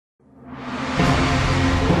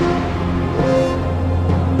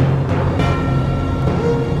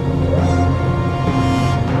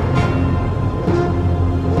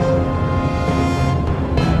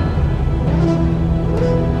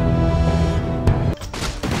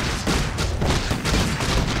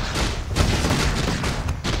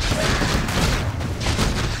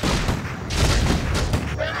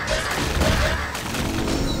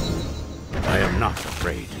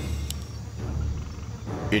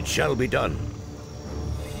It shall be done.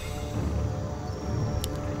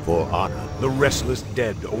 For honor. The restless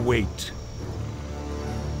dead await.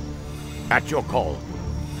 At your call.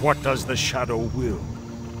 What does the shadow will?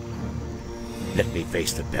 Let me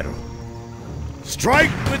face the peril. Strike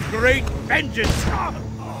with great vengeance!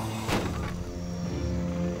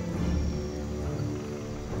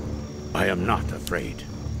 I am not afraid.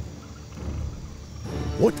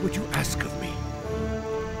 What would you ask of me?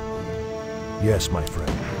 Yes, my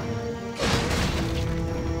friend.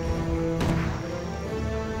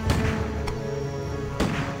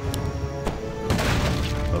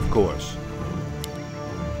 Of course.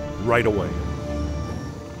 Right away.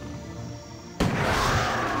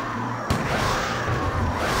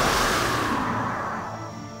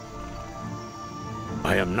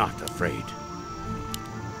 I am not afraid.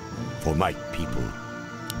 For my people.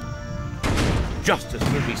 Justice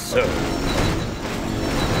will be served.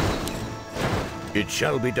 It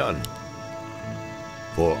shall be done.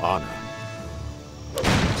 For honor.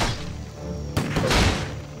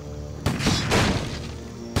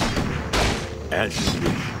 As you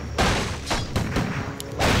wish.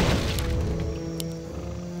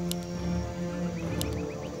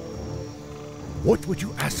 What would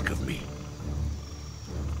you ask of me?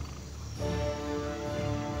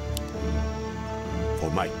 For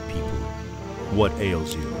my people. What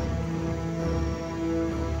ails you?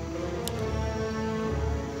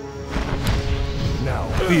 Now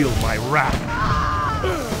feel my wrath.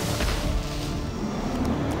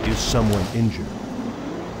 Is someone injured?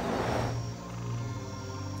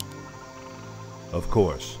 Of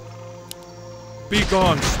course. Be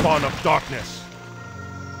gone, spawn of darkness!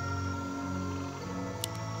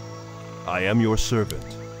 I am your servant.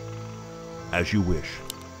 As you wish.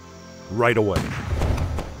 Right away.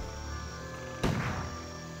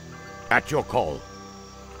 At your call.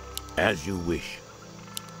 As you wish.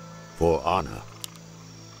 For honor.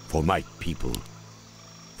 For my people.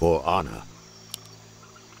 For honor.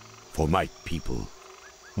 For my people.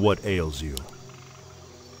 What ails you?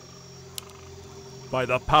 By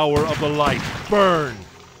the power of the light, burn!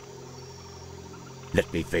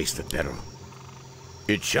 Let me face the peril.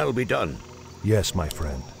 It shall be done. Yes, my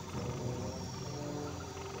friend.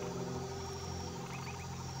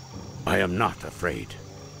 I am not afraid.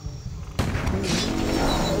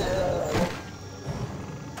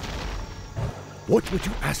 What would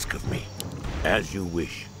you ask of me? As you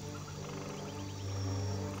wish.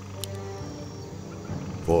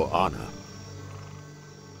 For honor.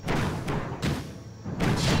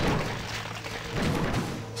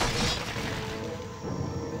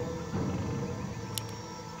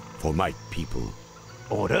 For my people.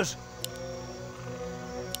 Orders?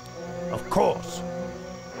 Of course.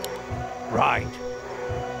 Right.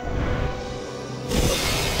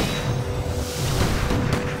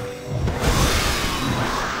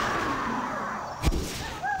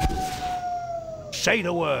 Say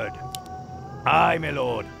the word. Aye, my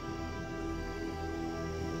lord.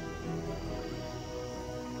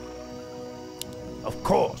 Of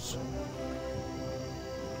course.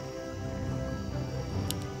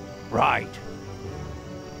 Right.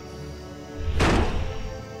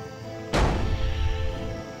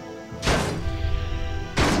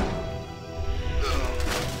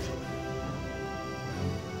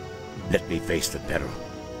 Let me face the peril.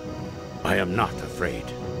 I am not afraid.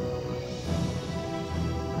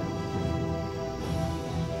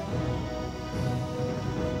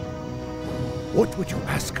 What would you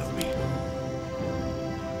ask of me?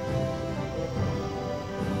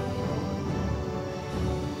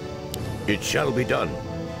 It shall be done.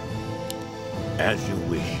 As you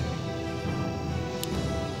wish.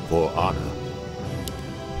 For honor.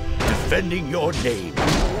 Defending your name.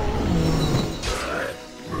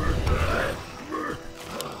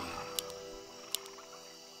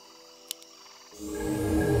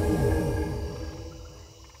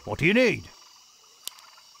 What do you need?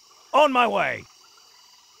 On my way!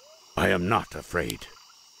 I am not afraid.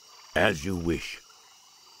 As you wish.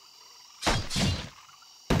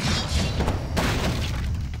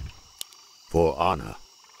 For honor.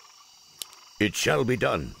 It shall be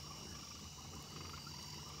done.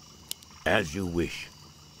 As you wish.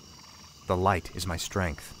 The light is my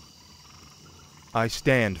strength. I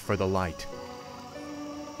stand for the light.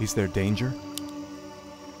 Is there danger?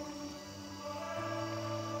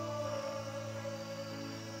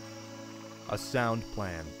 A sound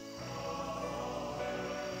plan.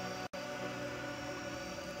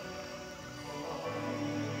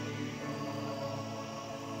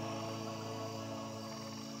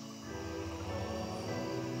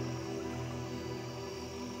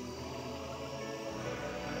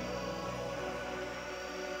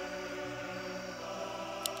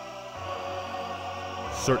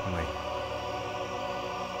 Certainly.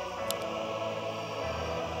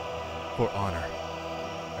 For honor.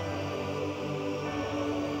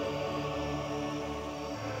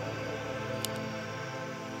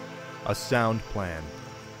 A sound plan.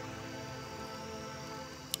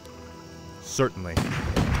 Certainly.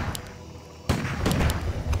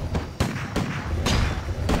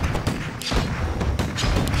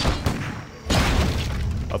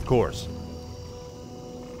 Of course.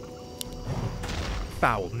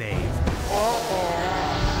 Foul knave.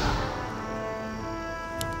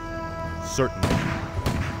 Certainly.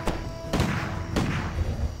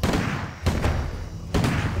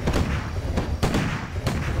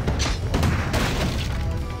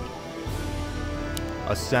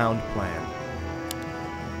 A sound plan.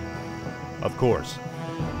 Of course.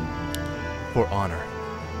 For honor.